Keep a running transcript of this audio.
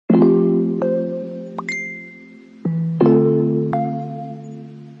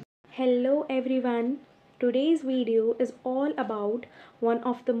everyone. Today's video is all about one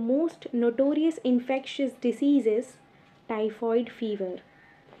of the most notorious infectious diseases, typhoid fever.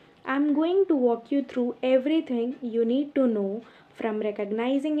 I'm going to walk you through everything you need to know from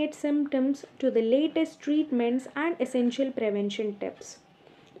recognizing its symptoms to the latest treatments and essential prevention tips.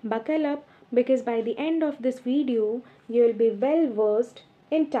 Buckle up because by the end of this video, you will be well versed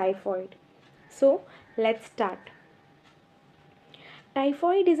in typhoid. So, let's start.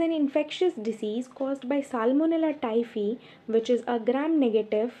 Typhoid is an infectious disease caused by Salmonella typhi, which is a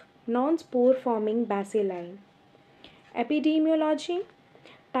gram-negative, non-spore forming bacilli. Epidemiology.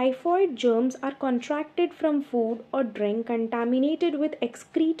 Typhoid germs are contracted from food or drink contaminated with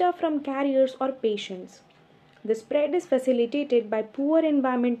excreta from carriers or patients. The spread is facilitated by poor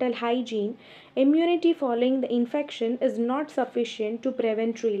environmental hygiene. Immunity following the infection is not sufficient to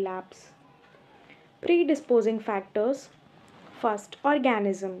prevent relapse. Predisposing factors. First,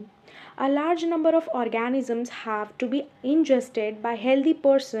 organism. A large number of organisms have to be ingested by a healthy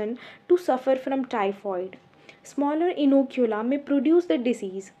person to suffer from typhoid. Smaller inocula may produce the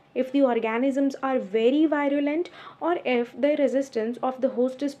disease if the organisms are very virulent or if the resistance of the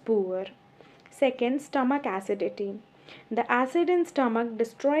host is poor. Second, stomach acidity. The acid in stomach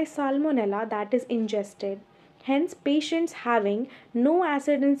destroys salmonella that is ingested. Hence, patients having no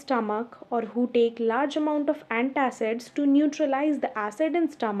acid in stomach or who take large amount of antacids to neutralize the acid in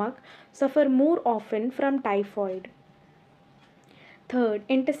stomach suffer more often from typhoid. Third,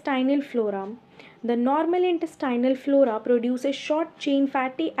 intestinal flora. The normal intestinal flora produces short chain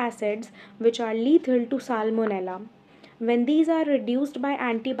fatty acids which are lethal to salmonella. When these are reduced by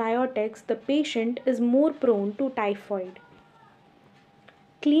antibiotics, the patient is more prone to typhoid.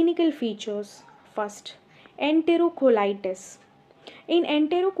 Clinical features. First, enterocolitis. In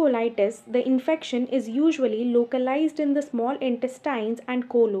enterocolitis, the infection is usually localized in the small intestines and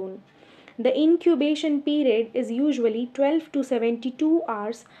colon. The incubation period is usually 12 to 72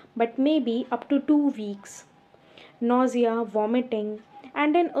 hours but may be up to 2 weeks. Nausea, vomiting,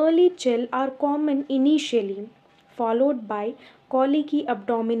 and an early chill are common initially, followed by colicky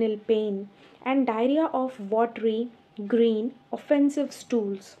abdominal pain and diarrhea of watery, green, offensive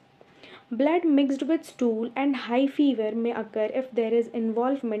stools. Blood mixed with stool and high fever may occur if there is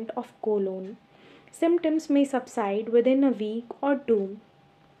involvement of colon. Symptoms may subside within a week or two.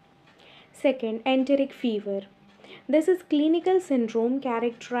 Second, enteric fever. This is clinical syndrome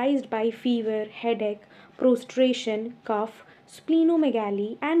characterized by fever, headache, prostration, cough,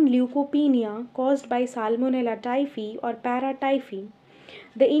 splenomegaly, and leukopenia caused by Salmonella typhi or paratyphi.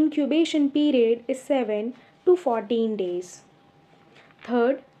 The incubation period is 7 to 14 days.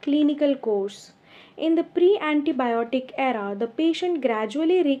 Third, clinical course. In the pre-antibiotic era, the patient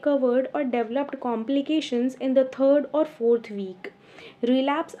gradually recovered or developed complications in the third or fourth week.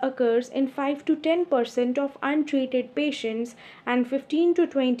 Relapse occurs in 5 to 10% of untreated patients and 15 to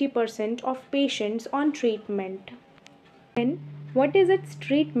 20% of patients on treatment. Then, what is its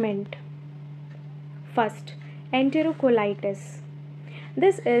treatment? First, enterocolitis.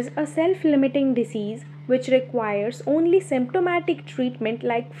 This is a self-limiting disease which requires only symptomatic treatment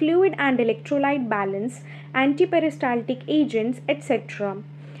like fluid and electrolyte balance, antiperistaltic agents, etc.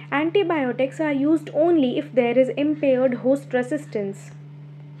 Antibiotics are used only if there is impaired host resistance.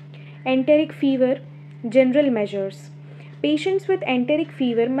 Enteric fever, general measures. Patients with enteric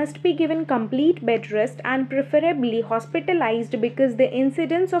fever must be given complete bed rest and preferably hospitalized because the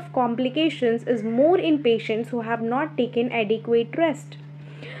incidence of complications is more in patients who have not taken adequate rest.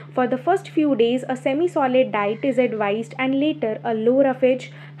 For the first few days, a semi-solid diet is advised and later a low roughage,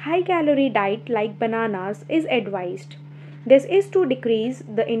 high-calorie diet like bananas is advised. This is to decrease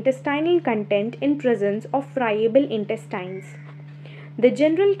the intestinal content in presence of friable intestines. The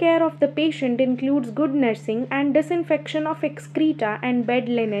general care of the patient includes good nursing and disinfection of excreta and bed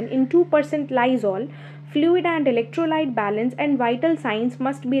linen in 2% Lysol. Fluid and electrolyte balance and vital signs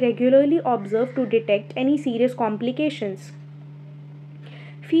must be regularly observed to detect any serious complications.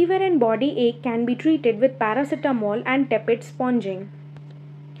 Fever and body ache can be treated with paracetamol and tepid sponging.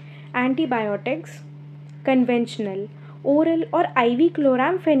 Antibiotics. Conventional. Oral or IV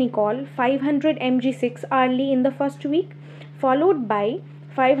chloramphenicol 500 mg 6 hourly in the first week, followed by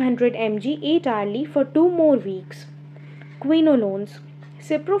 500 mg 8 hourly for 2 more weeks. Quinolones.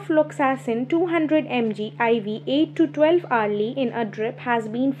 Ciprofloxacin 200 mg IV 8 to 12 hourly in a drip has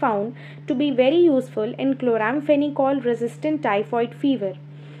been found to be very useful in chloramphenicol resistant typhoid fever.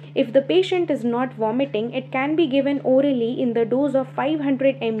 If the patient is not vomiting, it can be given orally in the dose of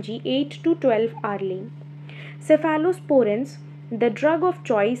 500 mg 8 to 12 hourly. Cephalosporins. The drug of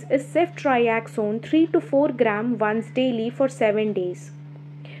choice is ceftriaxone 3 to 4 gram once daily for 7 days.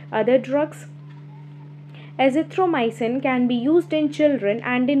 Other drugs, Azithromycin can be used in children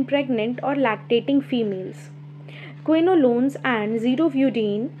and in pregnant or lactating females. Quinolones and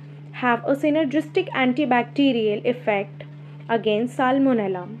zerovudine have a synergistic antibacterial effect against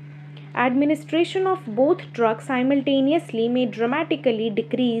Salmonella. Administration of both drugs simultaneously may dramatically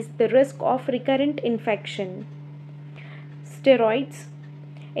decrease the risk of recurrent infection. Steroids.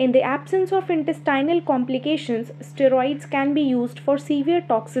 In the absence of intestinal complications, steroids can be used for severe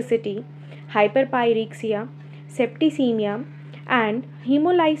toxicity, hyperpyrexia, septicemia, and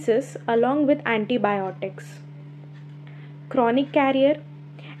hemolysis along with antibiotics. Chronic carrier.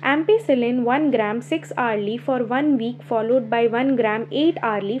 Ampicillin 1 gram 6 hourly for 1 week followed by 1 gram 8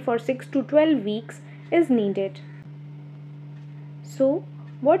 hourly for 6 to 12 weeks is needed. So,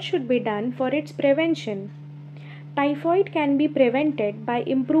 what should be done for its prevention? Typhoid can be prevented by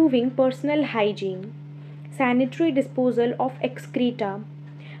improving personal hygiene, sanitary disposal of excreta,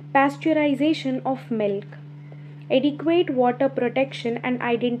 pasteurization of milk, adequate water protection and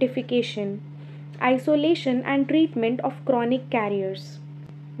identification, isolation and treatment of chronic carriers.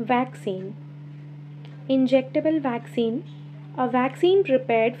 Vaccine. Injectable vaccine. A vaccine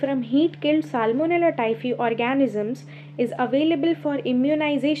prepared from heat-killed Salmonella typhi organisms is available for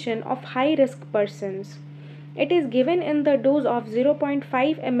immunization of high-risk persons. It is given in the dose of 0.5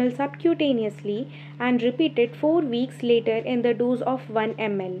 ml subcutaneously and repeated 4 weeks later in the dose of 1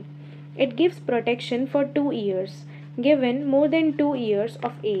 ml. It gives protection for 2 years, given more than 2 years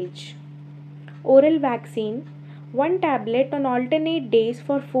of age. Oral vaccine. 1 tablet on alternate days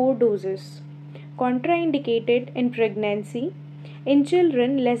for 4 doses. Contraindicated in pregnancy, in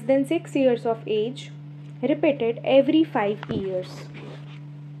children less than 6 years of age, repeated every 5 years.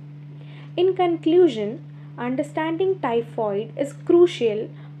 In conclusion, understanding typhoid is crucial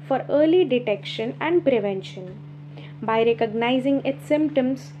for early detection and prevention. By recognizing its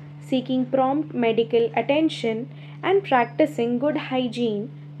symptoms, seeking prompt medical attention, and practicing good hygiene,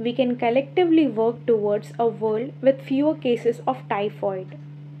 we can collectively work towards a world with fewer cases of typhoid.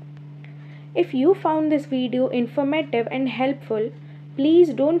 If you found this video informative and helpful, please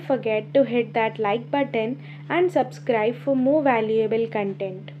don't forget to hit that like button and subscribe for more valuable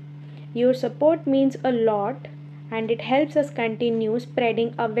content. Your support means a lot and it helps us continue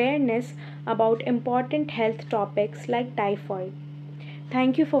spreading awareness about important health topics like typhoid.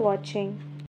 Thank you for watching.